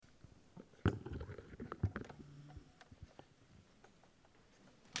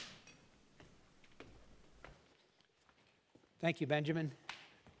Thank you, Benjamin.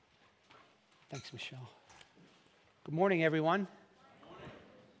 Thanks, Michelle. Good morning, everyone.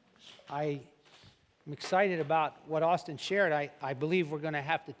 I'm excited about what Austin shared. I believe we're going to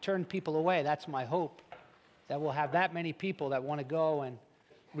have to turn people away. That's my hope, that we'll have that many people that want to go and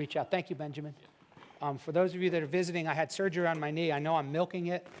reach out. Thank you, Benjamin. For those of you that are visiting, I had surgery on my knee. I know I'm milking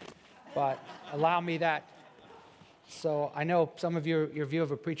it, but allow me that. So I know some of your view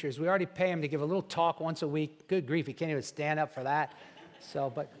of a preacher is we already pay him to give a little talk once a week. Good grief, he can't even stand up for that.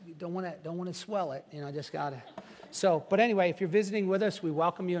 So, but you don't want to swell it, just gotta. So, but anyway, if you're visiting with us, we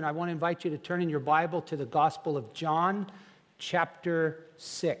welcome you, and I want to invite you to turn in your Bible to the Gospel of John, chapter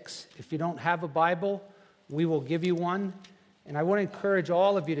 6. If you don't have a Bible, we will give you one, and I want to encourage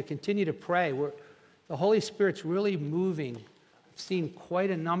all of you to continue to pray. The Holy Spirit's really moving. I've seen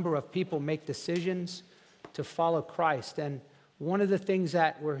quite a number of people make decisions to follow Christ. And one of the things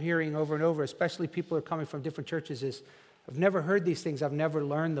that we're hearing over and over, especially people who are coming from different churches, is, I've never heard these things, I've never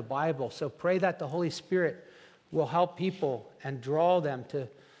learned the Bible. So pray that the Holy Spirit will help people and draw them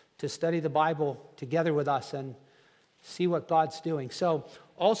to study the Bible together with us and see what God's doing. So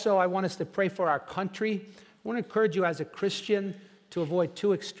also I want us to pray for our country. I want to encourage you as a Christian to avoid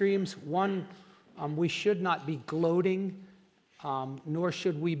two extremes. One, we should not be gloating, nor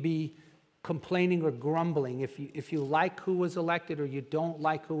should we be complaining or grumbling. If you like who was elected or you don't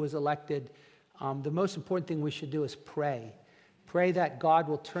like who was elected, the most important thing we should do is pray. Pray that God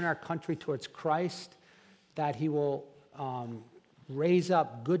will turn our country towards Christ, that He will raise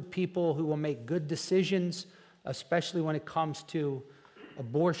up good people who will make good decisions, especially when it comes to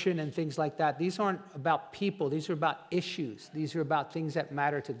abortion and things like that. These aren't about people. These are about issues. These are about things that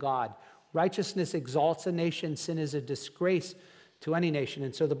matter to God. Righteousness exalts a nation. Sin is a disgrace to any nation.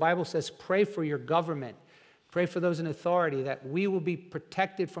 And so the Bible says, pray for your government. Pray for those in authority, that we will be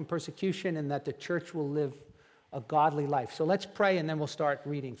protected from persecution and that the church will live a godly life. So let's pray and then we'll start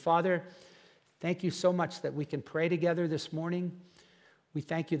reading. Father, thank you so much that we can pray together this morning. We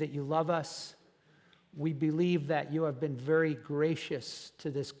thank you that you love us. We believe that you have been very gracious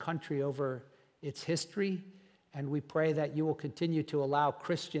to this country over its history. And we pray that you will continue to allow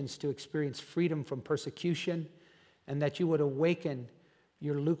Christians to experience freedom from persecution, and that you would awaken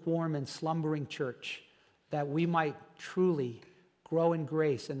your lukewarm and slumbering church, that we might truly grow in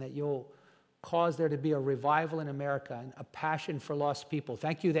grace, and that you'll cause there to be a revival in America and a passion for lost people.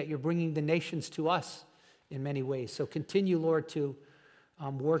 Thank you that you're bringing the nations to us in many ways. So continue, Lord, to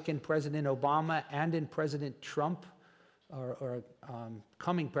work in President Obama and in President Trump, or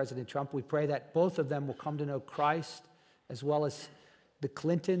coming President Trump. We pray that both of them will come to know Christ, as well as the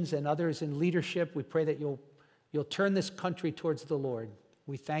Clintons and others in leadership. We pray that you'll turn this country towards the Lord.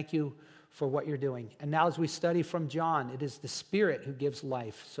 We thank you for what you're doing. And now as we study from John, it is the Spirit who gives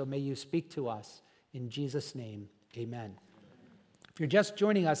life. So may you speak to us. In Jesus' name, amen. If you're just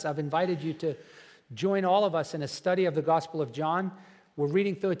joining us, I've invited you to join all of us in a study of the Gospel of John. We're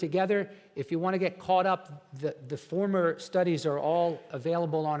reading through it together. If you want to get caught up, the former studies are all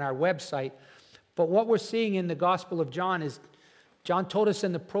available on our website. But what we're seeing in the Gospel of John is, John told us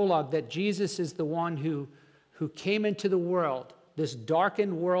in the prologue that Jesus is the one who came into the world, this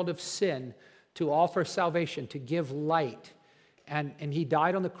darkened world of sin, to offer salvation, to give light. And he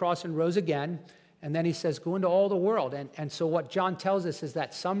died on the cross and rose again. And then he says, go into all the world. And so what John tells us is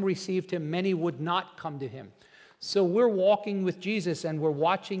that some received him, many would not come to him. So we're walking with Jesus and we're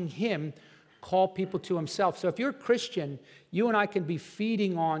watching him call people to himself. So if you're a Christian, you and I can be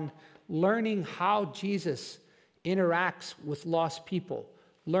feeding on learning how Jesus interacts with lost people,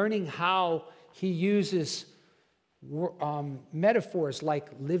 learning how he uses metaphors like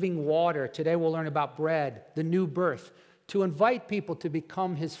living water. Today we'll learn about bread, the new birth, to invite people to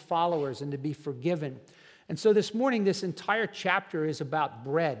become his followers and to be forgiven. And so this morning, this entire chapter is about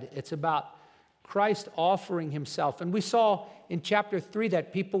bread. It's about Christ offering himself. And we saw in chapter 3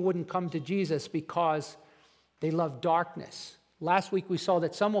 that people wouldn't come to Jesus because they love darkness. Last week we saw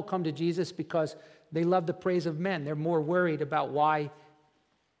that some will come to Jesus because they love the praise of men. They're more worried about why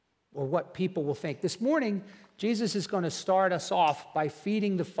or what people will think. This morning, Jesus is going to start us off by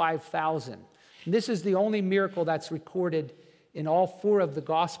feeding the 5,000. And this is the only miracle that's recorded in all four of the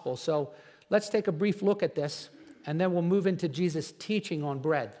Gospels. So let's take a brief look at this, and then we'll move into Jesus' teaching on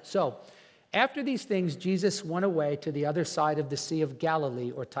bread. So after these things, Jesus went away to the other side of the Sea of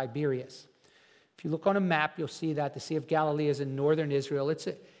Galilee, or Tiberias. If you look on a map, you'll see that the Sea of Galilee is in northern Israel.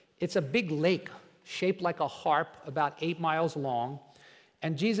 It's a big lake shaped like a harp, about 8 miles long.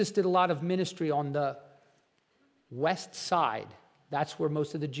 And Jesus did a lot of ministry on the west side. That's where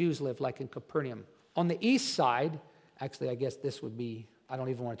most of the Jews live, like in Capernaum. On the east side, actually, I guess this would be, I don't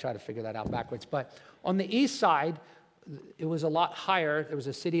even want to try to figure that out backwards, but on the east side it was a lot higher. There was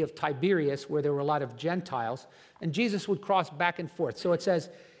a city of Tiberias where there were a lot of Gentiles, and Jesus would cross back and forth. So it says,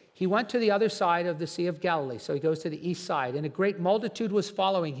 he went to the other side of the Sea of Galilee. So he goes to the east side, and a great multitude was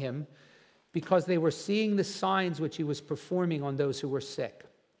following him because they were seeing the signs which he was performing on those who were sick.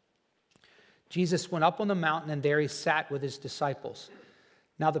 Jesus went up on the mountain, and there he sat with his disciples.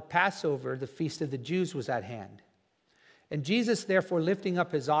 Now the Passover, the feast of the Jews, was at hand. And Jesus, therefore, lifting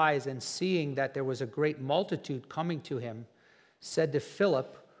up his eyes and seeing that there was a great multitude coming to him, said to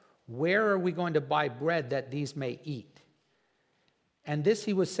Philip, "Where are we going to buy bread that these may eat?" And this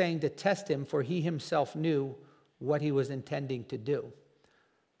he was saying to test him, for he himself knew what he was intending to do.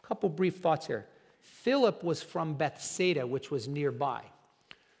 A couple brief thoughts here. Philip was from Bethsaida, which was nearby.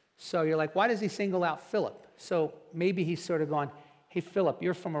 So you're like, why does he single out Philip? So maybe he's sort of going, hey, Philip,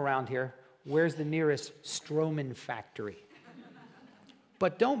 you're from around here. Where's the nearest Stroman factory?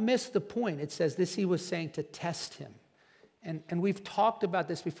 But don't miss the point. It says this he was saying to test him. And we've talked about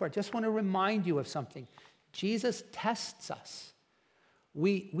this before. I just want to remind you of something. Jesus tests us.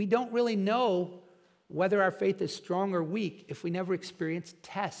 We don't really know whether our faith is strong or weak if we never experience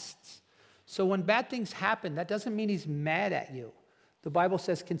tests. So when bad things happen, that doesn't mean he's mad at you. The Bible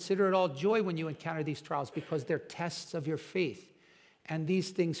says, consider it all joy when you encounter these trials because they're tests of your faith. And these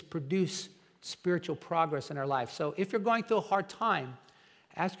things produce spiritual progress in our life. So if you're going through a hard time,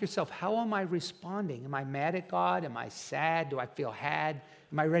 ask yourself, how am I responding? Am I mad at God? Am I sad? Do I feel had?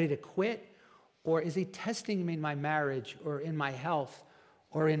 Am I ready to quit? Or is he testing me in my marriage or in my health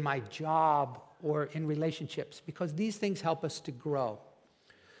or in my job or in relationships? Because these things help us to grow.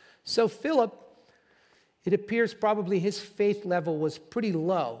 So Philip, it appears probably his faith level was pretty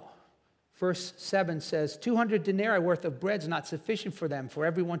low. Verse 7 says, 200 denarii worth of bread is not sufficient for them, for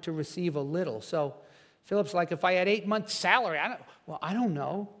everyone to receive a little. So Philip's like, if I had 8 months' salary, I don't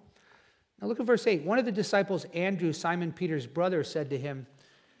know. Now look at verse 8. One of the disciples, Andrew, Simon Peter's brother, said to him,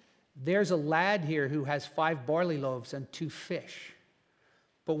 there's a lad here who has 5 barley loaves and 2 fish.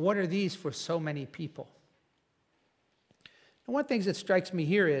 But what are these for so many people? And one of the things that strikes me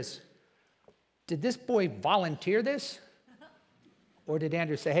here is, did this boy volunteer this? Or did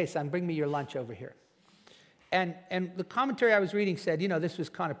Andrew say, hey, son, bring me your lunch over here? And the commentary I was reading said, this was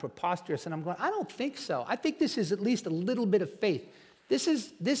kind of preposterous. And I'm going, I don't think so. I think this is at least a little bit of faith. This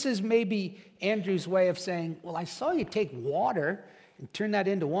is maybe Andrew's way of saying, well, I saw you take water and turn that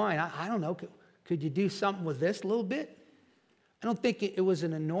into wine. I don't know. Could you do something with this a little bit? I don't think it was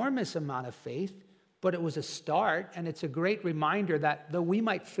an enormous amount of faith, but it was a start. And it's a great reminder that though we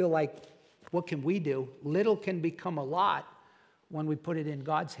might feel like, what can we do? Little can become a lot when we put it in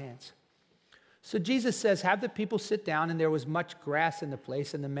God's hands. So Jesus says, have the people sit down, and there was much grass in the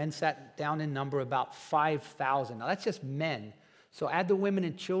place, and the men sat down in number about 5,000. Now that's just men. So add the women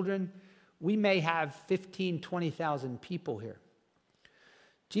and children, we may have 15,000, 20,000 people here.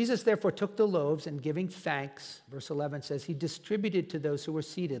 Jesus therefore took the loaves, and giving thanks, verse 11 says, he distributed to those who were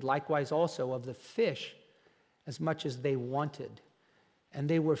seated, likewise also of the fish, as much as they wanted. And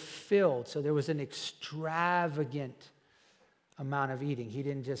they were filled, so there was an extravagant amount of eating. He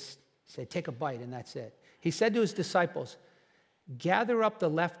didn't just say, take a bite and that's it. He said to his disciples, gather up the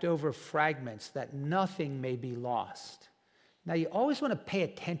leftover fragments that nothing may be lost. Now you always want to pay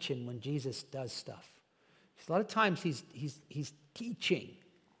attention when Jesus does stuff. A lot of times he's teaching.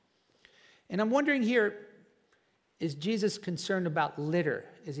 And I'm wondering here, is Jesus concerned about litter?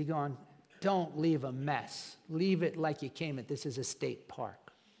 Is he going, don't leave a mess. Leave it like you came it. This is a state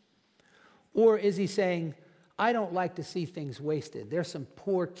park. Or is he saying, I don't like to see things wasted. There's some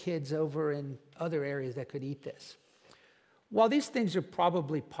poor kids over in other areas that could eat this. While these things are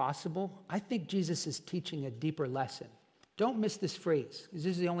probably possible, I think Jesus is teaching a deeper lesson. Don't miss this phrase, because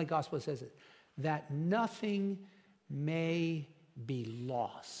this is the only gospel that says it, that nothing may be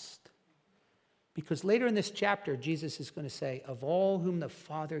lost. Because later in this chapter, Jesus is going to say, of all whom the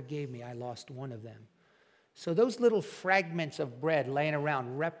Father gave me, I lost one of them. So those little fragments of bread laying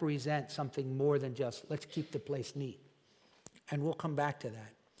around represent something more than just, let's keep the place neat. And we'll come back to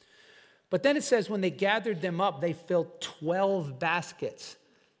that. But then it says, when they gathered them up, they filled 12 baskets.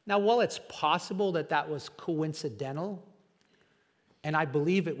 Now, while it's possible that that was coincidental, and I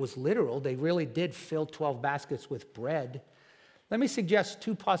believe it was literal, they really did fill 12 baskets with bread. Let me suggest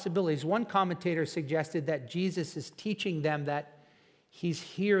 2 possibilities. One commentator suggested that Jesus is teaching them that he's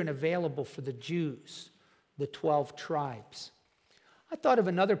here and available for the Jews, the 12 tribes. I thought of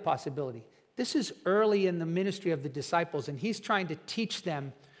another possibility. This is early in the ministry of the disciples, and he's trying to teach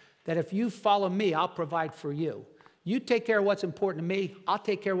them that if you follow me, I'll provide for you. You take care of what's important to me, I'll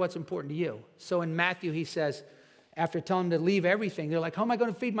take care of what's important to you. So in Matthew, he says, after telling them to leave everything, they're like, how am I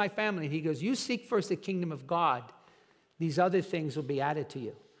going to feed my family? And he goes, you seek first the kingdom of God these other things will be added to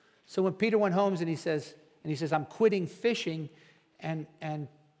you. So when Peter went home and he says, I'm quitting fishing, and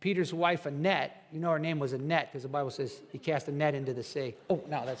Peter's wife, Annette, you know her name was Annette because the Bible says he cast a net into the sea. Oh,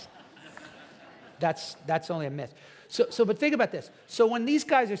 no, that's only a myth. But think about this. So when these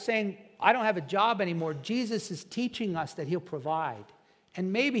guys are saying, I don't have a job anymore, Jesus is teaching us that he'll provide.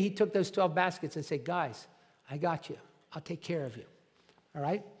 And maybe he took those 12 baskets and said, guys, I got you. I'll take care of you. All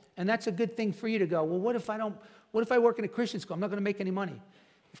right? And that's a good thing for you to go, well, what if I work in a Christian school? I'm not going to make any money.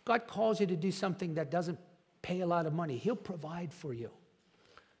 If God calls you to do something that doesn't pay a lot of money, he'll provide for you.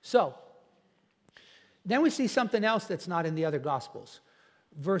 So, then we see something else that's not in the other Gospels.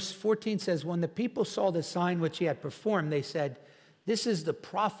 Verse 14 says, when the people saw the sign which he had performed, they said, this is the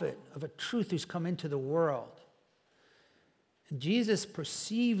prophet of a truth who's come into the world. And Jesus,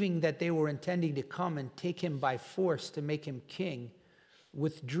 perceiving that they were intending to come and take him by force to make him king,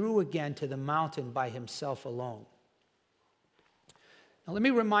 withdrew again to the mountain by himself alone. Now, let me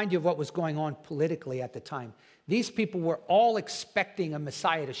remind you of what was going on politically at the time. These people were all expecting a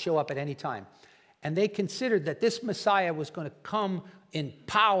Messiah to show up at any time. And they considered that this Messiah was going to come in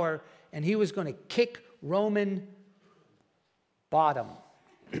power and he was going to kick Roman bottom.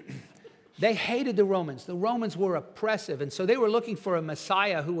 They hated the Romans. The Romans were oppressive. And so they were looking for a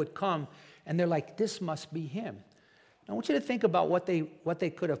Messiah who would come. And they're like, this must be him. Now, I want you to think about what they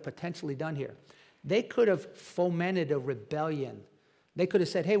could have potentially done here. They could have fomented a rebellion. They could have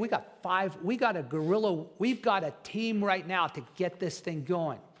said, hey, we got a guerrilla, we've got a team right now to get this thing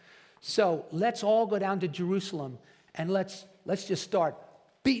going. So let's all go down to Jerusalem and let's just start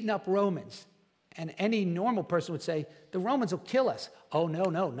beating up Romans. And any normal person would say, the Romans will kill us. Oh, no,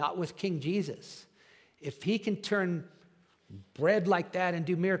 not with King Jesus. If he can turn bread like that and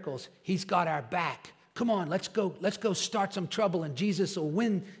do miracles, he's got our back. Come on, let's go start some trouble and Jesus will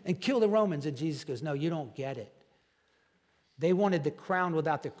win and kill the Romans. And Jesus goes, no, you don't get it. They wanted the crown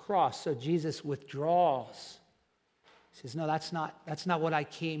without the cross, so Jesus withdraws. He says, no, that's not what I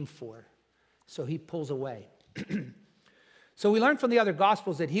came for. So he pulls away. So we learn from the other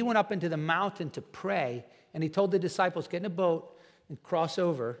Gospels that he went up into the mountain to pray, and he told the disciples, get in a boat and cross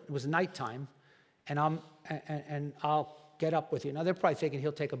over. It was nighttime, and I'll get up with you. Now, they're probably thinking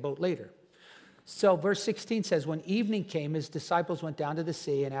he'll take a boat later. So verse 16 says, when evening came, his disciples went down to the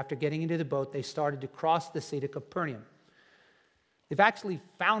sea, and after getting into the boat, they started to cross the sea to Capernaum. They've actually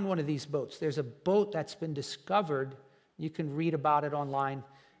found one of these boats. There's a boat that's been discovered. You can read about it online.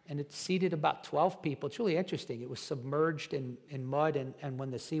 And it seated about 12 people. It's really interesting. It was submerged in mud. And when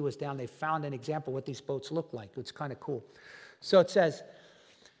the sea was down, they found an example of what these boats look like. It's kind of cool. So it says,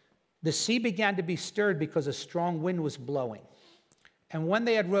 the sea began to be stirred because a strong wind was blowing. And when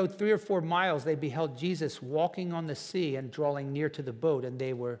they had rowed 3 or 4 miles, they beheld Jesus walking on the sea and drawing near to the boat. And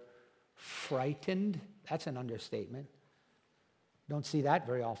they were frightened. That's an understatement. Don't see that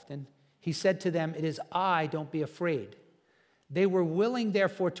very often. He said to them, it is I, don't be afraid. They were willing,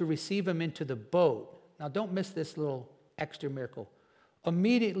 therefore, to receive him into the boat. Now, don't miss this little extra miracle.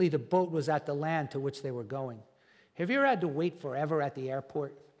 Immediately, the boat was at the land to which they were going. Have you ever had to wait forever at the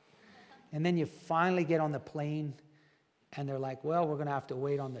airport? And then you finally get on the plane, and they're like, well, we're going to have to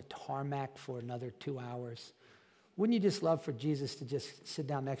wait on the tarmac for another 2 hours. Wouldn't you just love for Jesus to just sit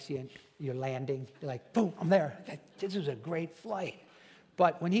down next to you and you're landing? You're like, boom, I'm there. This was a great flight.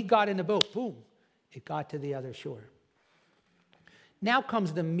 But when he got in the boat, boom, it got to the other shore. Now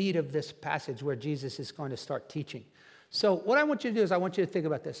comes the meat of this passage where Jesus is going to start teaching. So what I want you to do is I want you to think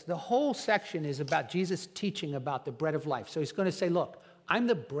about this. The whole section is about Jesus teaching about the bread of life. So he's going to say, look, I'm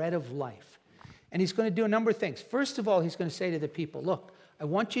the bread of life. And he's going to do a number of things. First of all, he's going to say to the people, look, I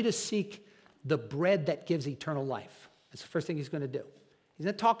want you to seek the bread that gives eternal life. That's the first thing he's going to do. He's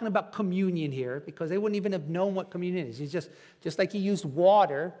not talking about communion here because they wouldn't even have known what communion is. He's just like he used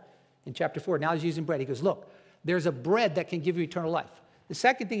water in chapter 4. Now he's using bread. He goes, look, there's a bread that can give you eternal life. The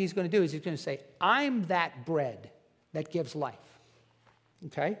second thing he's going to do is he's going to say, I'm that bread that gives life.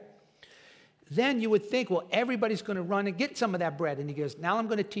 Okay? Then you would think, well, everybody's going to run and get some of that bread. And he goes, now I'm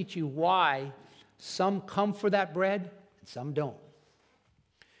going to teach you why some come for that bread and some don't.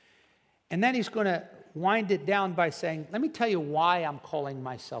 And then he's going to wind it down by saying, let me tell you why I'm calling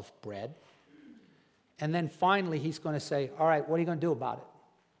myself bread. And then finally, he's going to say, all right, what are you going to do about it?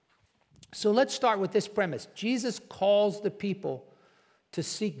 So let's start with this premise. Jesus calls the people to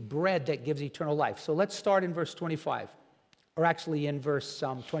seek bread that gives eternal life. So let's start in verse 25, or actually in verse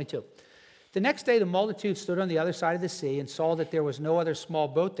 22. The next day, the multitude stood on the other side of the sea and saw that there was no other small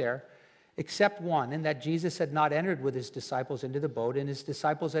boat there except one, and that Jesus had not entered with his disciples into the boat, and his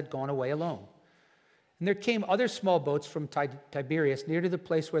disciples had gone away alone. And there came other small boats from Tiberias near to the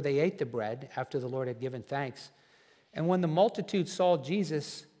place where they ate the bread after the Lord had given thanks. And when the multitude saw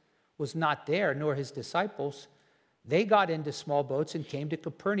Jesus was not there, nor his disciples, they got into small boats and came to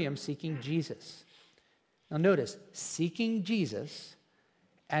Capernaum seeking Jesus. Now notice, seeking Jesus,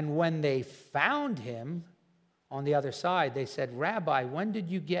 and when they found him on the other side, they said, Rabbi, when did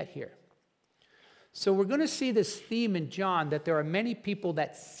you get here? So we're going to see this theme in John that there are many people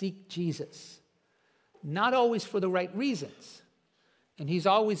that seek Jesus, not always for the right reasons. And he's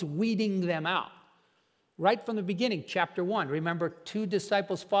always weeding them out. Right from the beginning, chapter 1, remember 2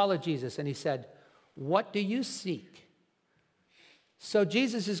 disciples followed Jesus and he said, what do you seek? So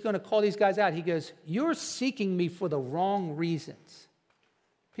Jesus is going to call these guys out. He goes, you're seeking me for the wrong reasons.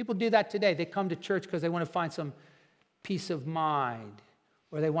 People do that today. They come to church because they want to find some peace of mind,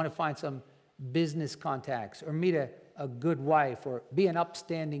 or they want to find some business contacts, or meet a good wife, or be an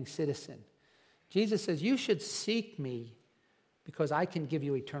upstanding citizen. Jesus says, you should seek me because I can give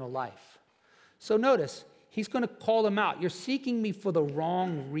you eternal life. So notice, he's going to call them out. You're seeking me for the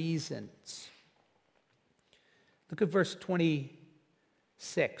wrong reasons. Look at verse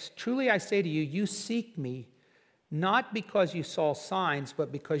 26. Truly I say to you, you seek me not because you saw signs,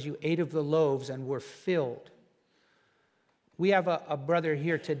 but because you ate of the loaves and were filled. We have a brother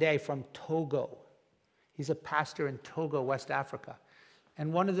here today from Togo. He's a pastor in Togo, West Africa.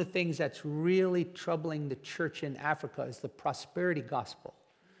 And one of the things that's really troubling the church in Africa is the prosperity gospel.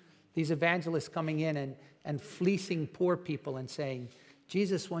 These evangelists coming in and fleecing poor people and saying,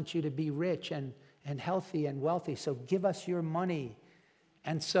 Jesus wants you to be rich and healthy and wealthy, so give us your money.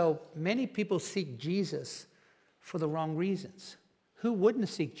 And so many people seek Jesus for the wrong reasons. Who wouldn't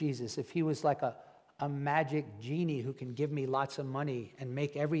seek Jesus if he was like a magic genie who can give me lots of money and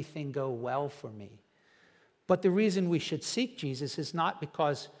make everything go well for me? But the reason we should seek Jesus is not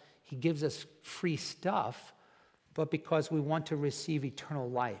because he gives us free stuff, but because we want to receive eternal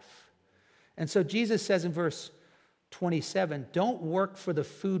life. And so Jesus says in verse 27, don't work for the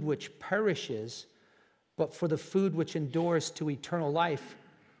food which perishes, but for the food which endures to eternal life,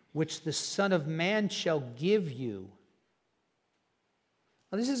 which the Son of Man shall give you.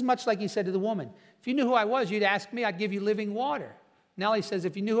 Now, this is much like he said to the woman, if you knew who I was, you'd ask me, I'd give you living water. Now he says,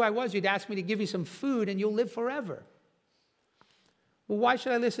 if you knew who I was, you'd ask me to give you some food and you'll live forever. Well, why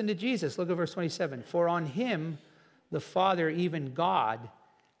should I listen to Jesus? Look at verse 27. For on him, the Father, even God,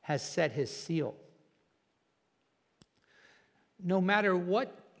 has set his seal. No matter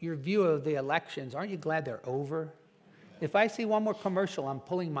what your view of the elections, aren't you glad they're over? If I see one more commercial, I'm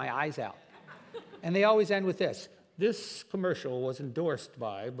pulling my eyes out. And they always end with this. This commercial was endorsed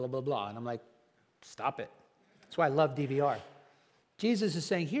by blah, blah, blah. And I'm like, stop it. That's why I love DVR. Jesus is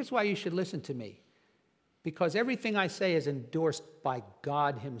saying, here's why you should listen to me. Because everything I say is endorsed by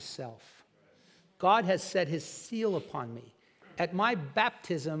God himself. God has set his seal upon me. At my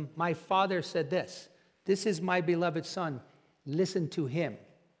baptism, my father said this is my beloved son. Listen to him.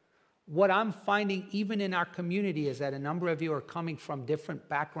 What I'm finding even in our community is that a number of you are coming from different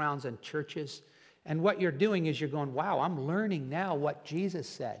backgrounds and churches. And what you're doing is you're going, wow, I'm learning now what Jesus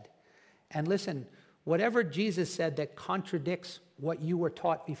said. And listen, whatever Jesus said that contradicts what you were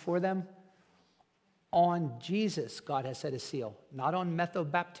taught before them, on Jesus, God has set a seal. Not on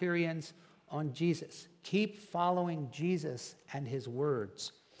Methobapterians, on Jesus. Keep following Jesus and his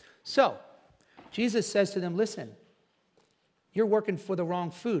words. So, Jesus says to them, listen, you're working for the wrong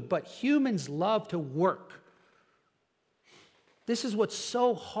food, but humans love to work. This is what's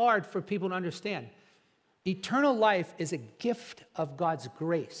so hard for people to understand. Eternal life is a gift of God's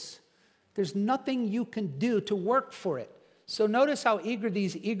grace. There's nothing you can do to work for it. So notice how eager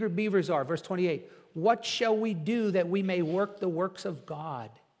these eager beavers are. Verse 28, what shall we do that we may work the works of God?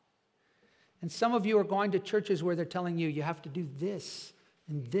 And some of you are going to churches where they're telling you, you have to do this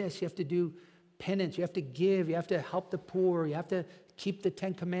and this. You have to do penance. You have to give. You have to help the poor. You have to keep the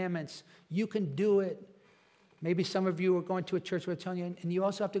 10 Commandments. You can do it. Maybe some of you are going to a church where they're telling you, and you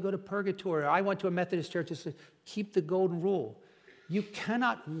also have to go to purgatory. I went to a Methodist church that said, keep the golden rule. You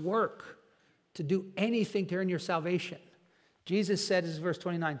cannot work to do anything to earn your salvation. Jesus said, this is verse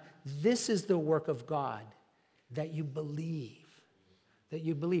 29, this is the work of God, that you believe. That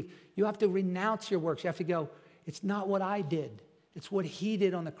you believe. You have to renounce your works. You have to go, it's not what I did. It's what he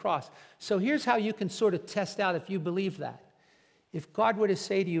did on the cross. So here's how you can sort of test out if you believe that. If God were to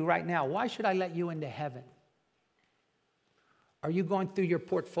say to you right now, why should I let you into heaven? Are you going through your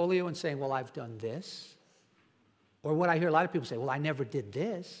portfolio and saying, well, I've done this? Or what I hear a lot of people say, well, I never did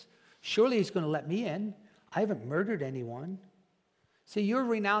this. Surely he's going to let me in. I haven't murdered anyone. See, you're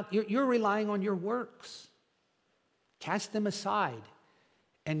relying on your works. Cast them aside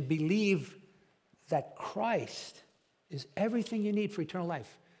and believe that Christ is everything you need for eternal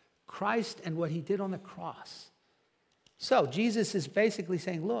life. Christ and what he did on the cross. So Jesus is basically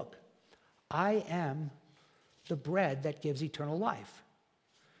saying, look, I am the bread that gives eternal life.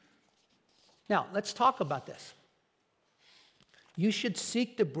 Now, let's talk about this. You should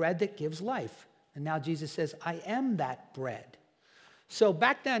seek the bread that gives life. And now Jesus says, I am that bread. So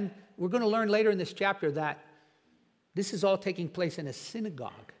back then, we're going to learn later in this chapter that this is all taking place in a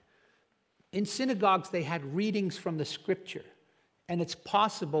synagogue. In synagogues, they had readings from the scripture. And it's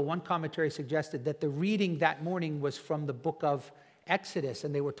possible, one commentary suggested, that the reading that morning was from the book of Exodus,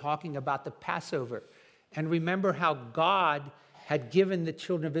 and they were talking about the Passover. And remember how God had given the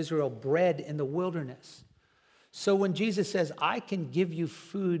children of Israel bread in the wilderness. So when Jesus says, I can give you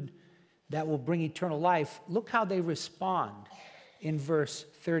food that will bring eternal life, look how they respond in verse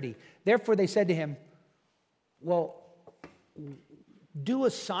 30. Therefore they said to him, well, do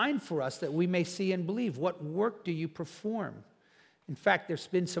a sign for us that we may see and believe. What work do you perform? In fact, there's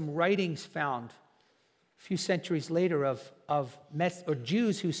been some writings found a few centuries later of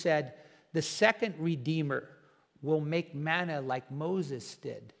Jews who said, the second Redeemer will make manna like Moses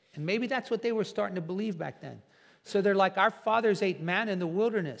did. And maybe that's what they were starting to believe back then. So they're like, our fathers ate manna in the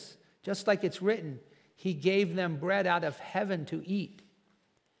wilderness, just like it's written, he gave them bread out of heaven to eat.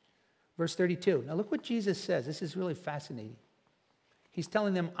 Verse 32. Now look what Jesus says. This is really fascinating. He's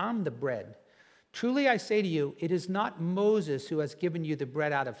telling them, I'm the bread. Truly I say to you, it is not Moses who has given you the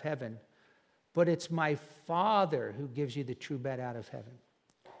bread out of heaven, but it's my Father who gives you the true bread out of heaven.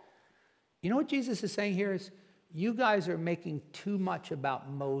 You know what Jesus is saying here is, you guys are making too much about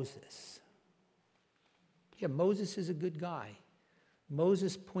Moses. Yeah, Moses is a good guy.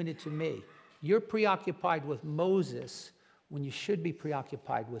 Moses pointed to me. You're preoccupied with Moses when you should be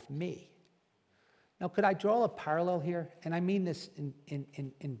preoccupied with me. Now, could I draw a parallel here? And I mean this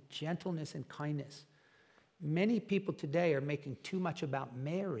in gentleness and kindness. Many people today are making too much about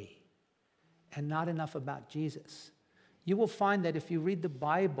Mary and not enough about Jesus. You will find that if you read the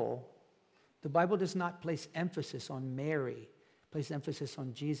Bible does not place emphasis on Mary, it places emphasis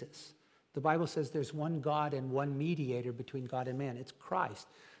on Jesus. The Bible says there's one God and one mediator between God and man. It's Christ.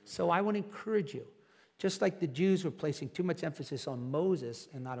 So I want to encourage you, just like the Jews were placing too much emphasis on Moses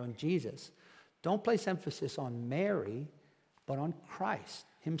and not on Jesus, don't place emphasis on Mary, but on Christ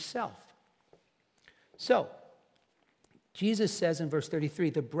himself. So, Jesus says in verse 33,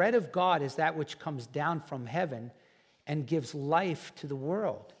 the bread of God is that which comes down from heaven and gives life to the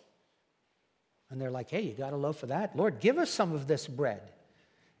world. And they're like, hey, you got a loaf of that? Lord, give us some of this bread.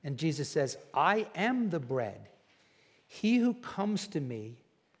 And Jesus says, I am the bread. He who comes to me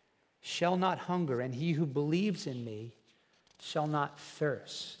shall not hunger, and he who believes in me shall not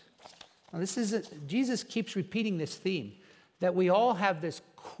thirst. Now, Jesus keeps repeating this theme, that we all have this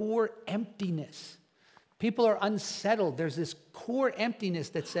core emptiness. People are unsettled. There's this core emptiness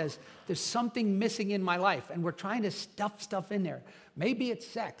that says, there's something missing in my life, and we're trying to stuff stuff in there. Maybe it's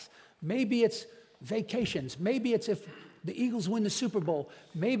sex. Maybe it's vacations. Maybe it's if the Eagles win the Super Bowl.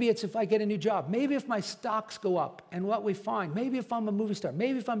 Maybe it's if I get a new job. Maybe if my stocks go up. And what we find, maybe if I'm a movie star.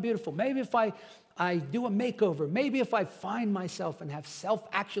 Maybe if I'm beautiful. Maybe if I do a makeover. Maybe if I find myself and have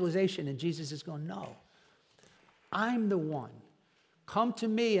self-actualization. And Jesus is going, no, I'm the one. Come to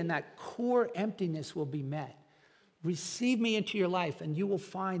me and that core emptiness will be met. Receive me into your life and you will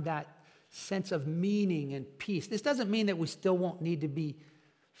find that sense of meaning and peace. This doesn't mean that we still won't need to be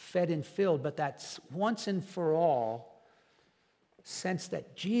fed and filled, but that's once and for all sense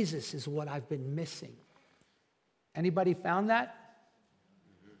that Jesus is what I've been missing. Anybody found that?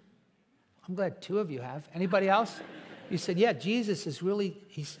 I'm glad two of you have. Anybody else? You said, yeah, Jesus is really,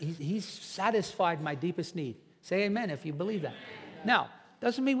 he's satisfied my deepest need. Say amen if you believe that. Now,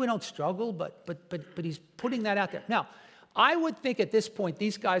 doesn't mean we don't struggle, but he's putting that out there. Now, I would think at this point,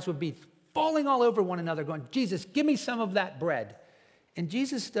 these guys would be falling all over one another going, Jesus, give me some of that bread. And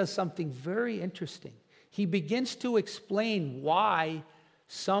Jesus does something very interesting. He begins to explain why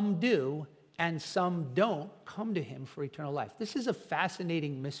some do and some don't come to him for eternal life. This is a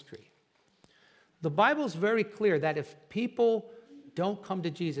fascinating mystery. The Bible's very clear that if people don't come to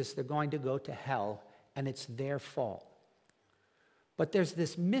Jesus, they're going to go to hell, and it's their fault. But there's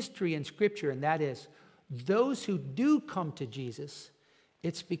this mystery in Scripture, and that is, those who do come to Jesus,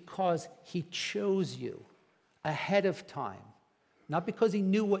 it's because he chose you ahead of time. Not because he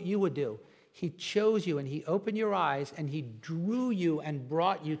knew what you would do. He chose you, and he opened your eyes, and he drew you and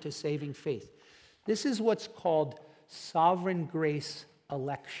brought you to saving faith. This is what's called sovereign grace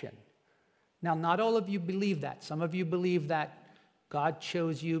election. Now, not all of you believe that. Some of you believe that God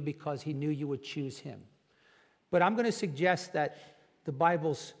chose you because he knew you would choose him. But I'm going to suggest that the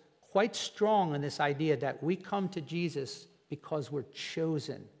Bible's quite strong in this idea that we come to Jesus because we're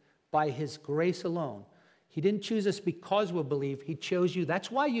chosen by his grace alone. He didn't choose us because we'll believe. He chose you. That's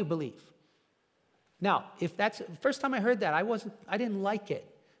why you believe. Now, if that's the first time I heard that, I didn't like it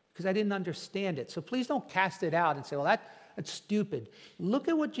because I didn't understand it. So please don't cast it out and say, well, that's stupid. Look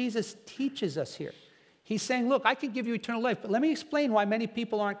at what Jesus teaches us here. He's saying, look, I can give you eternal life, but let me explain why many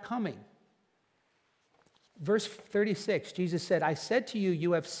people aren't coming. Verse 36, Jesus said, I said to you,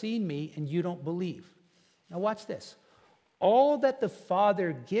 you have seen me and you don't believe. Now watch this. All that the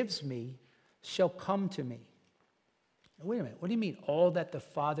Father gives me shall come to me. Now, wait a minute. What do you mean, all that the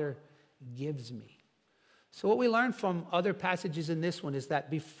Father gives me? So what we learn from other passages in this one is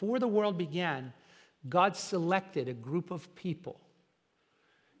that before the world began, God selected a group of people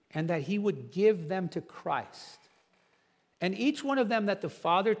and that he would give them to Christ. And each one of them that the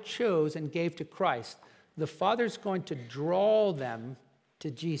Father chose and gave to Christ, the Father's going to draw them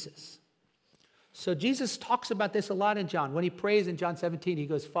to Jesus. So Jesus talks about this a lot in John. When he prays in John 17, he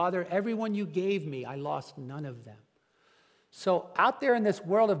goes, Father, everyone you gave me, I lost none of them. So out there in this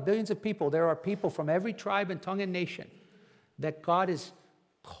world of billions of people, there are people from every tribe and tongue and nation that God is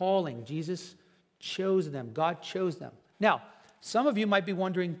calling. Jesus chose them. God chose them. Now, some of you might be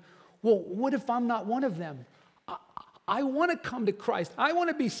wondering, well, what if I'm not one of them? I want to come to Christ. I want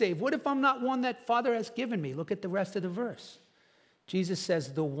to be saved. What if I'm not one that Father has given me? Look at the rest of the verse. Jesus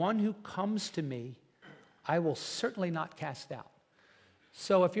says, the one who comes to me, I will certainly not cast out.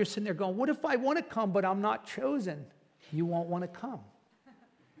 So if you're sitting there going, what if I want to come, but I'm not chosen? You won't want to come.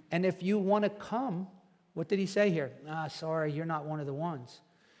 And if you want to come, what did he say here? Sorry, you're not one of the ones.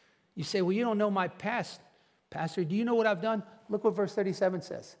 You say, well, you don't know my past. Pastor, do you know what I've done? Look what verse 37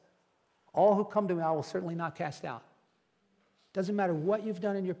 says. All who come to me, I will certainly not cast out. Doesn't matter what you've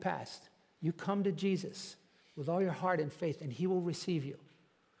done in your past. You come to Jesus with all your heart and faith, and he will receive you.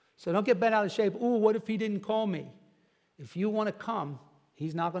 So don't get bent out of shape. Oh, what if he didn't call me? If you want to come,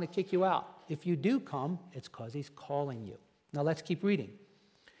 he's not going to kick you out. If you do come, it's because he's calling you. Now let's keep reading.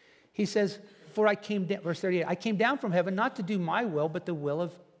 He says, for I came down, verse 38, I came down from heaven not to do my will, but the will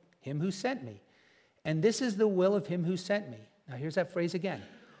of him who sent me. And this is the will of him who sent me. Now here's that phrase again.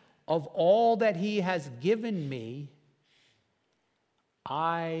 Of all that he has given me,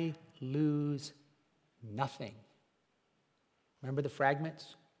 I lose nothing. Remember the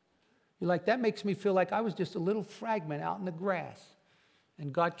fragments? You're like, that makes me feel like I was just a little fragment out in the grass,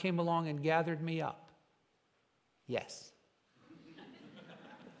 and God came along and gathered me up. Yes.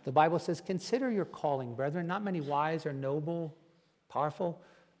 The Bible says, consider your calling, brethren. Not many wise or noble, powerful,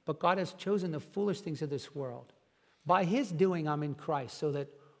 but God has chosen the foolish things of this world. By his doing, I'm in Christ, so that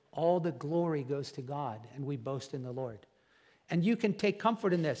all the glory goes to God, and we boast in the Lord. And you can take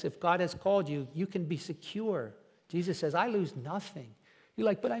comfort in this. If God has called you, you can be secure. Jesus says, I lose nothing. You're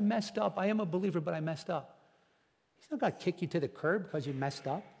like, but I messed up. I am a believer, but I messed up. He's not going to kick you to the curb because you messed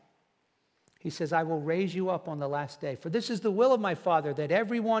up. He says, I will raise you up on the last day. For this is the will of my Father, that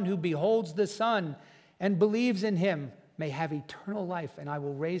everyone who beholds the Son and believes in him may have eternal life, and I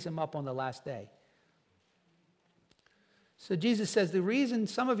will raise him up on the last day. So Jesus says, the reason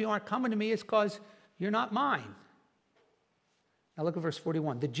some of you aren't coming to me is because you're not mine. Now look at verse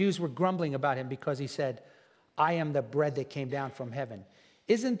 41. The Jews were grumbling about him because he said, I am the bread that came down from heaven.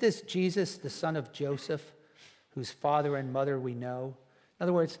 Isn't this Jesus, the son of Joseph, whose father and mother we know? In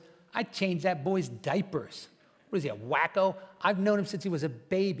other words, I changed that boy's diapers. What is he, a wacko? I've known him since he was a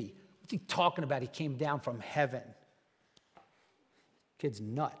baby. What's he talking about? He came down from heaven. Kid's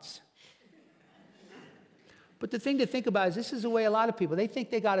nuts. But the thing to think about is this is the way a lot of people, they think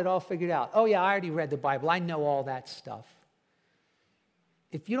they got it all figured out. Oh yeah, I already read the Bible. I know all that stuff.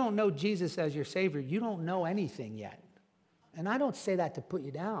 If you don't know Jesus as your Savior, you don't know anything yet. And I don't say that to put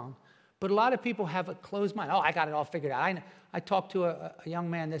you down, but a lot of people have a closed mind. Oh, I got it all figured out. I talked to a young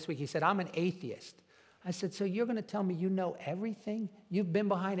man this week. He said, I'm an atheist. I said, so you're going to tell me you know everything? You've been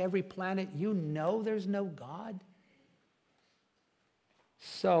behind every planet. You know there's no God?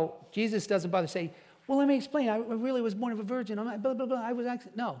 So Jesus doesn't bother to say, well, let me explain. I really was born of a virgin. I'm not, blah, blah, blah. I was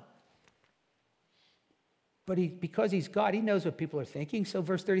actually, no. But because he's God, he knows what people are thinking. So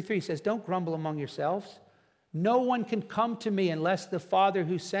verse 33 says, don't grumble among yourselves. No one can come to me unless the Father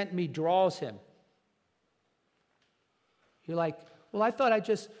who sent me draws him. You're like, well, I thought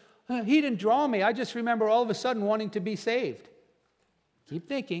he didn't draw me. I just remember all of a sudden wanting to be saved. Keep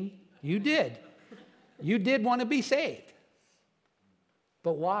thinking. You did. You did want to be saved.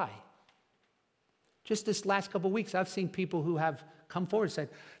 But why? Just this last couple of weeks, I've seen people who have come forward and said,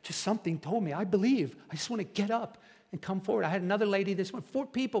 just something told me, I believe. I just want to get up and come forward. I had another lady this morning. 4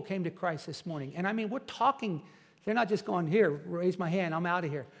 people came to Christ this morning. And I mean, we're talking. They're not just going, here, raise my hand, I'm out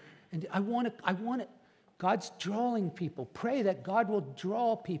of here. And I want it. God's drawing people. Pray that God will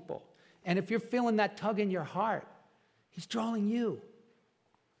draw people. And if you're feeling that tug in your heart, he's drawing you.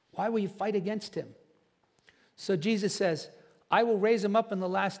 Why will you fight against him? So Jesus says, I will raise him up in the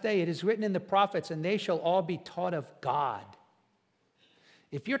last day. It is written in the prophets, and they shall all be taught of God.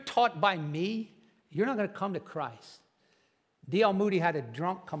 If you're taught by me, you're not going to come to Christ. D.L. Moody had a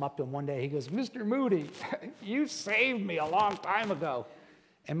drunk come up to him one day. He goes, Mr. Moody, you saved me a long time ago.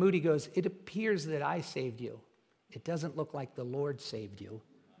 And Moody goes, it appears that I saved you. It doesn't look like the Lord saved you.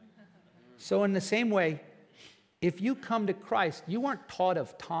 So in the same way, if you come to Christ, you weren't taught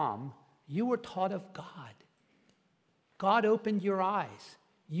of Tom. You were taught of God. God opened your eyes.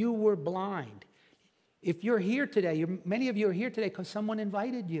 You were blind. If you're here today, many of you are here today because someone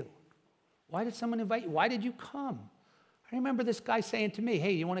invited you. Why did someone invite you? Why did you come? I remember this guy saying to me,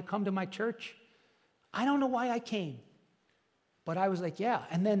 hey, you want to come to my church? I don't know why I came. But I was like, yeah.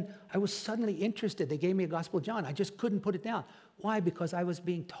 And then I was suddenly interested. They gave me a Gospel of John. I just couldn't put it down. Why? Because I was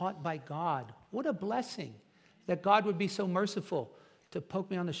being taught by God. What a blessing that God would be so merciful to poke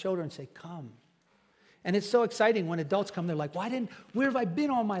me on the shoulder and say, come. And it's so exciting when adults come, they're like, where have I been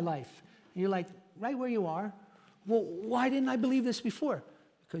all my life? And you're like, right where you are. Well, why didn't I believe this before?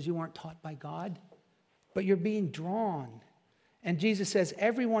 Because you weren't taught by God. But you're being drawn. And Jesus says,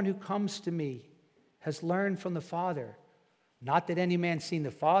 everyone who comes to me has learned from the Father. Not that any man seen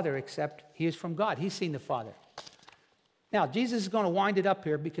the Father, except he is from God. He's seen the Father. Now, Jesus is going to wind it up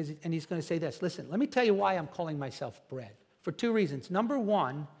here and he's going to say this. Listen, let me tell you why I'm calling myself bread. For two reasons. Number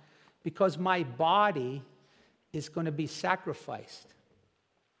one, because my body is going to be sacrificed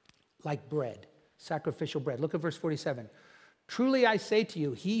like bread, sacrificial bread. Look at verse 47. Truly I say to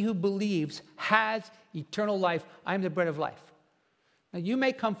you, he who believes has eternal life. I am the bread of life. Now, you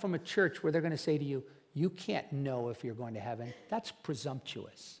may come from a church where they're going to say to you, you can't know if you're going to heaven. That's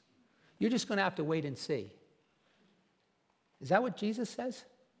presumptuous. You're just going to have to wait and see. Is that what Jesus says?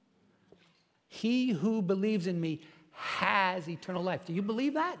 He who believes in me has eternal life. Do you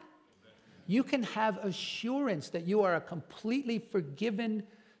believe that? You can have assurance that you are a completely forgiven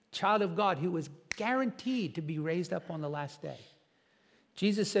child of God who is guaranteed to be raised up on the last day.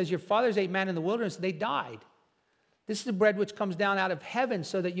 Jesus says, your fathers ate manna in the wilderness, they died. This is the bread which comes down out of heaven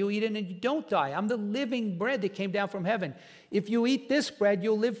so that you eat it and you don't die. I'm the living bread that came down from heaven. If you eat this bread,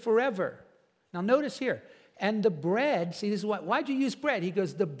 you'll live forever. Now notice here, and the bread, see, this is why'd you use bread? He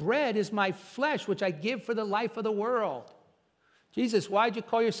goes, the bread is my flesh, which I give for the life of the world. Jesus, why'd you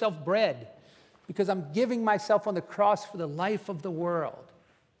call yourself bread? Because I'm giving myself on the cross for the life of the world.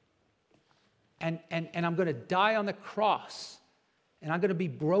 And I'm going to die on the cross. And I'm going to be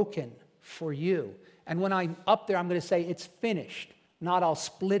broken for you. And when I'm up there, I'm going to say, it's finished. Not I'll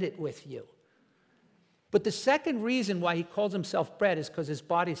split it with you. But the second reason why he calls himself bread is because his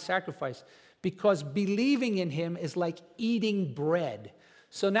body is sacrificed. Because believing in him is like eating bread.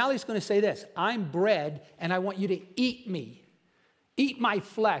 So now he's going to say this, I'm bread, and I want you to eat me. Eat my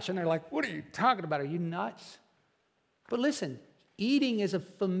flesh. And they're like, what are you talking about? Are you nuts? But listen, eating is a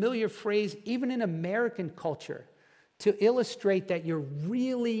familiar phrase, even in American culture, to illustrate that you're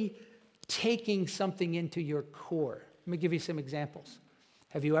really taking something into your core. Let me give you some examples.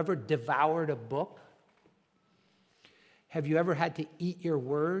 Have you ever devoured a book? Have you ever had to eat your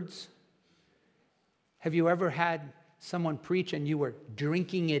words? Have you ever had someone preach and you were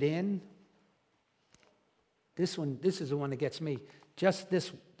drinking it in? This is the one that gets me. Just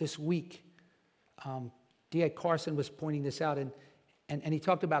this week, D.A. Carson was pointing this out, and he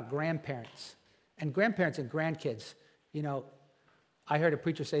talked about grandparents. And grandparents and grandkids, you know, I heard a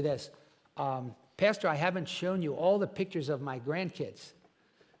preacher say this, Pastor, I haven't shown you all the pictures of my grandkids.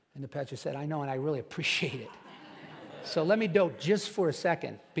 And the pastor said, I know, and I really appreciate it. So let me dote just for a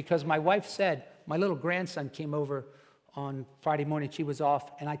second, because my wife said, my little grandson came over on Friday morning, she was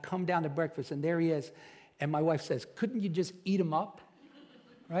off, and I come down to breakfast, and there he is. And my wife says, couldn't you just eat him up?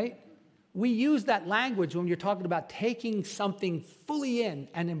 Right? We use that language when you're talking about taking something fully in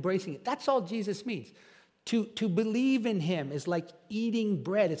and embracing it. That's all Jesus means. To believe in him is like eating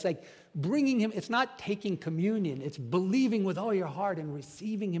bread. It's like bringing him, it's not taking communion. It's believing with all your heart and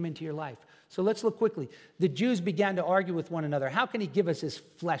receiving him into your life. So let's look quickly. The Jews began to argue with one another. How can he give us his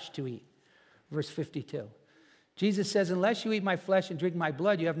flesh to eat? Verse 52. Jesus says, unless you eat my flesh and drink my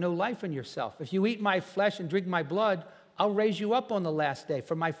blood, you have no life in yourself. If you eat my flesh and drink my blood, I'll raise you up on the last day.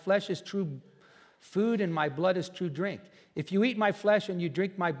 For my flesh is true food and my blood is true drink. If you eat my flesh and you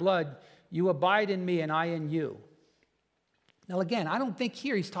drink my blood, you abide in me and I in you. Now again, I don't think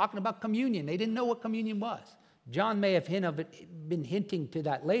here he's talking about communion. They didn't know what communion was. John may have been hinting to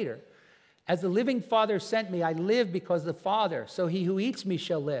that later. As the living Father sent me, I live because the Father, so he who eats me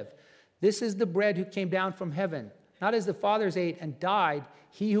shall live. This is the bread who came down from heaven, not as the fathers ate and died.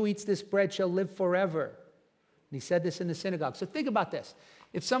 He who eats this bread shall live forever. And he said this in the synagogue. So think about this.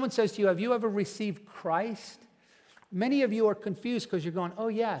 If someone says to you, have you ever received Christ? Many of you are confused because you're going, oh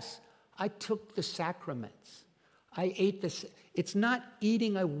yes, I took the sacraments. I ate this. It's not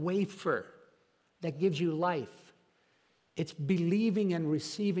eating a wafer that gives you life. It's believing and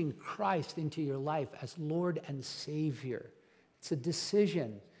receiving Christ into your life as Lord and Savior. It's a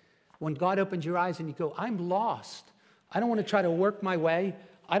decision. When God opens your eyes and you go, I'm lost. I don't want to try to work my way.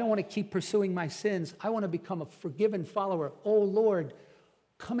 I don't want to keep pursuing my sins. I want to become a forgiven follower. Oh Lord,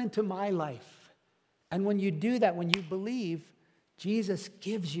 come into my life. And when you do that, when you believe, Jesus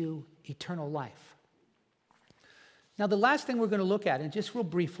gives you eternal life. Now, the last thing we're going to look at, and just real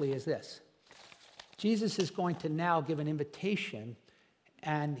briefly, is this. Jesus is going to now give an invitation,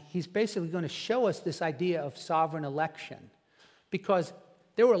 and he's basically going to show us this idea of sovereign election. Because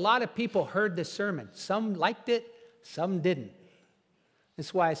there were a lot of people who heard this sermon. Some liked it, some didn't.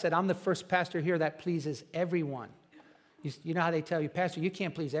 That's why I said I'm the first pastor here that pleases everyone. You know how they tell you, Pastor, you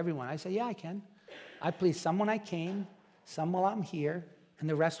can't please everyone. I say, yeah, I can. I please some when I came, some while I'm here, and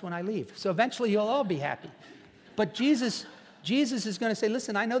the rest when I leave. So eventually you'll all be happy. But Jesus is going to say,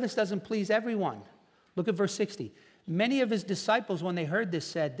 listen, I know this doesn't please everyone. Look at verse 60. Many of his disciples, when they heard this,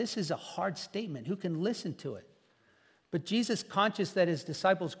 said, this is a hard statement. Who can listen to it? But Jesus, conscious that his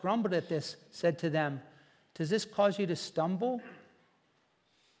disciples grumbled at this, said to them, does this cause you to stumble?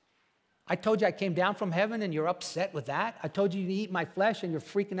 I told you I came down from heaven and you're upset with that. I told you to eat my flesh and you're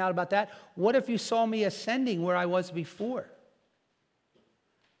freaking out about that. What if you saw me ascending where I was before?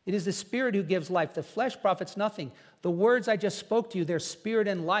 It is the Spirit who gives life. The flesh profits nothing. The words I just spoke to you, they're spirit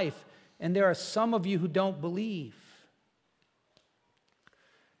and life. And there are some of you who don't believe.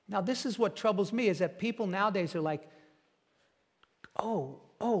 Now, this is what troubles me, is that people nowadays are like,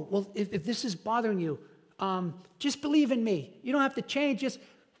 well, if this is bothering you, just believe in me. You don't have to change. Just,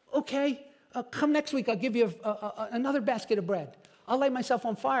 okay, come next week. I'll give you another basket of bread. I'll light myself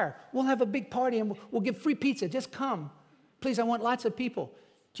on fire. We'll have a big party and we'll give free pizza. Just come. Please, I want lots of people.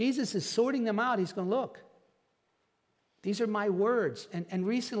 Jesus is sorting them out. He's going, look, these are my words. And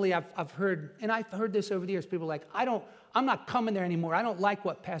recently I've heard, and I've heard this over the years, people are like, I'm not coming there anymore. I don't like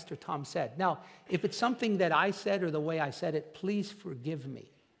what Pastor Tom said. Now, if it's something that I said or the way I said it, please forgive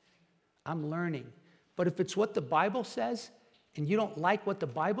me. I'm learning. But if it's what the Bible says, and you don't like what the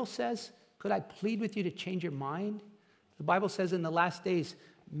Bible says, could I plead with you to change your mind? The Bible says in the last days,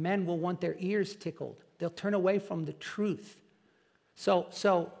 men will want their ears tickled. They'll turn away from the truth.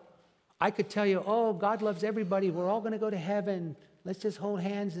 So I could tell you, oh, God loves everybody. We're all going to go to heaven. Let's just hold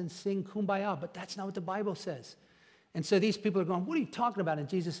hands and sing Kumbaya. But that's not what the Bible says. And so these people are going, what are you talking about? And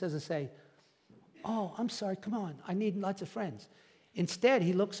Jesus says, oh, I'm sorry. Come on. I need lots of friends. Instead,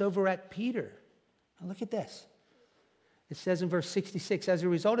 he looks over at Peter. Now look at this. It says in verse 66, as a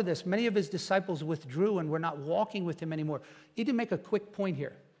result of this, many of his disciples withdrew and were not walking with him anymore. Need to make a quick point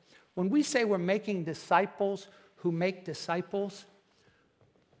here. When we say we're making disciples who make disciples,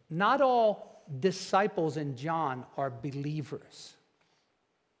 not all disciples in John are believers.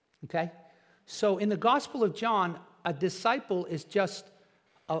 Okay? So in the Gospel of John, a disciple is just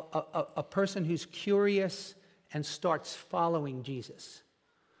a person who's curious and starts following Jesus.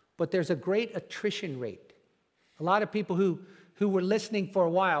 But there's a great attrition rate. A lot of people who were listening for a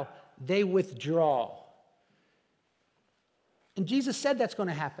while, they withdraw. And Jesus said that's going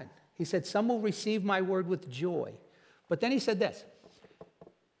to happen. He said, some will receive my word with joy. But then he said this,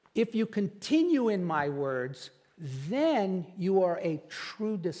 if you continue in my words, then you are a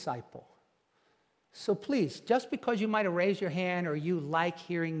true disciple. So please, just because you might have raised your hand or you like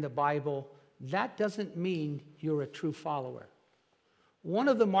hearing the Bible, that doesn't mean you're a true follower. One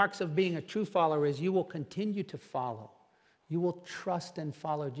of the marks of being a true follower is you will continue to follow. You will trust and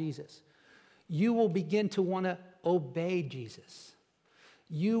follow Jesus. You will begin to want to obey Jesus.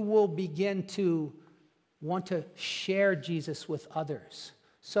 You will begin to want to share Jesus with others.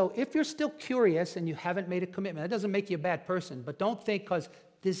 So if you're still curious and you haven't made a commitment, that doesn't make you a bad person, but don't think because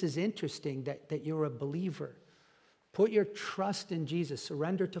this is interesting that you're a believer. Put your trust in Jesus.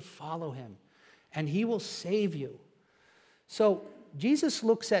 Surrender to follow him, and he will save you. So Jesus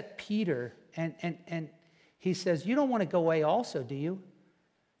looks at Peter and he says, you don't want to go away also, do you?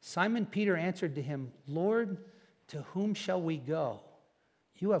 Simon Peter answered to him, Lord, to whom shall we go?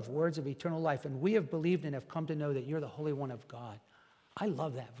 You have words of eternal life, and we have believed and have come to know that you're the Holy One of God. I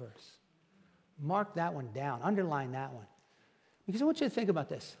love that verse. Mark that one down. Underline that one. Because I want you to think about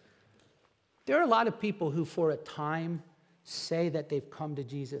this. There are a lot of people who for a time say that they've come to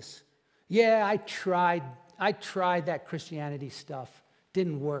Jesus. Yeah, I tried that Christianity stuff.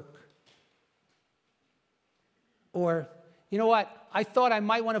 Didn't work. Or, you know what, I thought I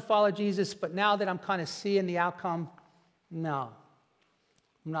might want to follow Jesus, but now that I'm kind of seeing the outcome, no,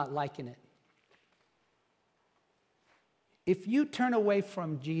 I'm not liking it. If you turn away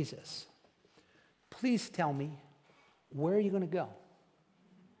from Jesus, please tell me, where are you going to go?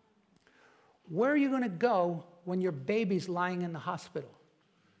 Where are you going to go when your baby's lying in the hospital?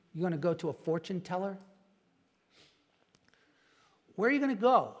 You're going to go to a fortune teller? Where are you going to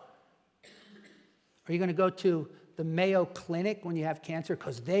go? Are you going to go to the Mayo Clinic when you have cancer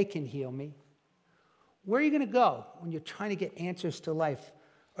because they can heal me? Where are you going to go when you're trying to get answers to life?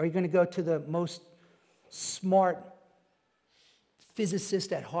 Are you going to go to the most smart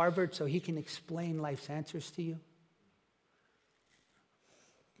physicist at Harvard so he can explain life's answers to you?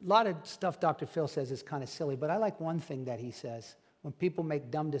 A lot of stuff Dr. Phil says is kind of silly, but I like one thing that he says. When people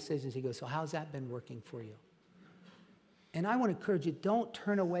make dumb decisions, he goes, so how's that been working for you? And I want to encourage you, don't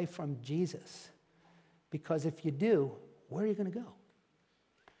turn away from Jesus. Because if you do, where are you going to go?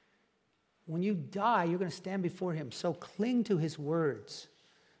 When you die, you're going to stand before him. So cling to his words.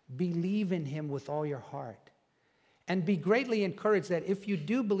 Believe in him with all your heart. And be greatly encouraged that if you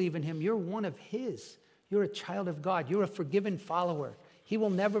do believe in him, you're one of his. You're a child of God. You're a forgiven follower. He will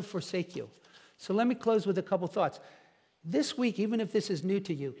never forsake you. So let me close with a couple thoughts. This week, even if this is new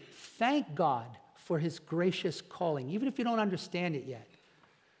to you, thank God for his gracious calling, even if you don't understand it yet.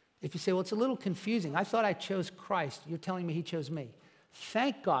 If you say, well, it's a little confusing. I thought I chose Christ. You're telling me he chose me.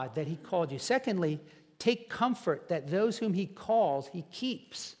 Thank God that he called you. Secondly, take comfort that those whom he calls, he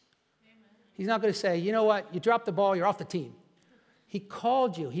keeps. Amen. He's not going to say, you know what, you dropped the ball, you're off the team. He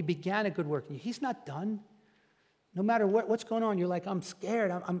called you. He began a good work in you. He's not done. No matter what's going on, you're like, I'm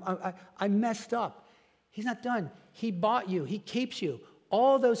scared. I messed up. He's not done. He bought you. He keeps you.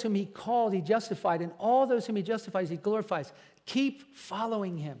 All those whom he called, he justified. And all those whom he justifies, he glorifies. Keep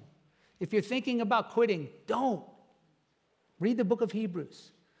following him. If you're thinking about quitting, don't. Read the book of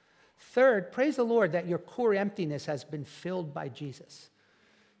Hebrews. Third, praise the Lord that your core emptiness has been filled by Jesus.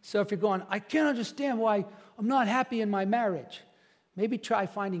 So if you're going, I can't understand why I'm not happy in my marriage, maybe try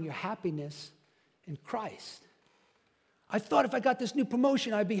finding your happiness in Christ. I thought if I got this new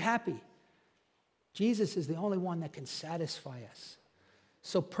promotion, I'd be happy. Jesus is the only one that can satisfy us.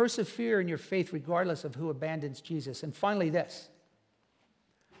 So persevere in your faith regardless of who abandons Jesus. And finally this,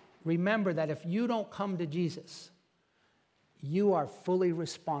 remember that if you don't come to Jesus, you are fully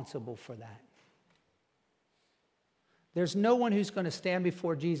responsible for that. There's no one who's going to stand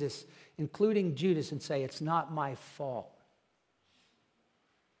before Jesus, including Judas, and say, it's not my fault.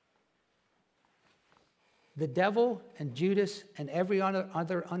 The devil and Judas and every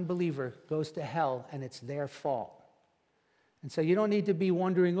other unbeliever goes to hell, and it's their fault. And so you don't need to be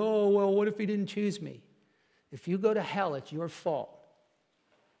wondering, oh, well, what if he didn't choose me? If you go to hell, it's your fault.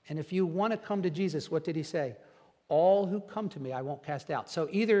 And if you want to come to Jesus, what did he say? All who come to me, I won't cast out. So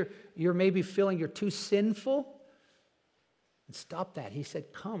either you're maybe feeling you're too sinful, and stop that. He said,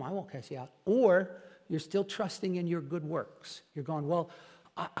 come, I won't cast you out. Or you're still trusting in your good works. You're going, well,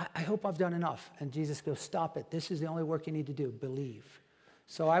 I hope I've done enough. And Jesus goes, stop it. This is the only work you need to do. Believe.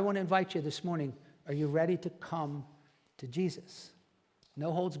 So I want to invite you this morning. Are you ready to come to Jesus?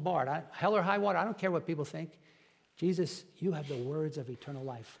 No holds barred. Hell or high water, I don't care what people think. Jesus, you have the words of eternal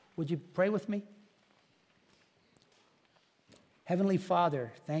life. Would you pray with me? Heavenly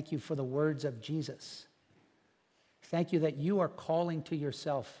Father, thank you for the words of Jesus. Thank you that you are calling to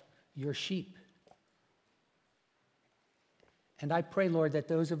yourself your sheep. And I pray, Lord, that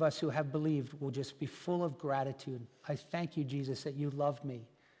those of us who have believed will just be full of gratitude. I thank you, Jesus, that you loved me.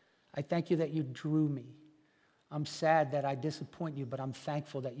 I thank you that you drew me. I'm sad that I disappoint you, but I'm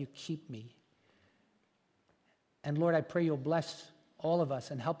thankful that you keep me. And Lord, I pray you'll bless all of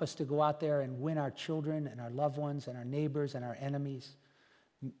us and help us to go out there and win our children and our loved ones and our neighbors and our enemies.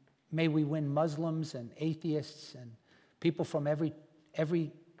 May we win Muslims and atheists and people from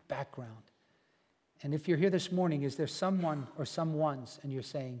every background. And if you're here this morning, is there someone or some ones and you're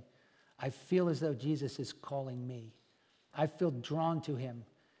saying, I feel as though Jesus is calling me. I feel drawn to him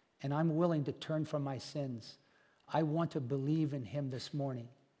and I'm willing to turn from my sins. I want to believe in him this morning.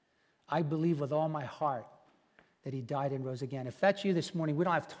 I believe with all my heart that he died and rose again. If that's you this morning, we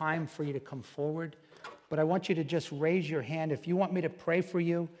don't have time for you to come forward, but I want you to just raise your hand if you want me to pray for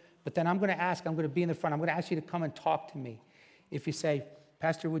you. But then I'm going to be in the front. I'm going to ask you to come and talk to me. If you say,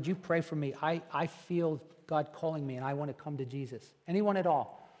 Pastor, would you pray for me? I feel God calling me and I want to come to Jesus. Anyone at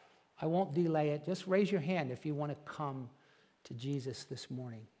all. I won't delay it. Just raise your hand if you want to come to Jesus this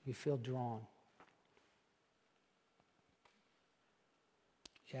morning. You feel drawn.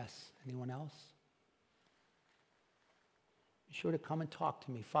 Yes. Anyone else? Be sure to come and talk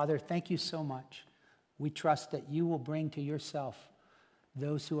to me. Father, thank you so much. We trust that you will bring to yourself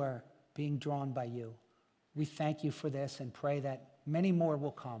those who are being drawn by you. We thank you for this and pray that many more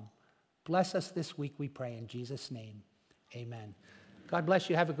will come. Bless us this week, we pray, in Jesus' name. Amen. God bless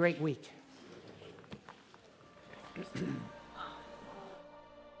you. Have a great week.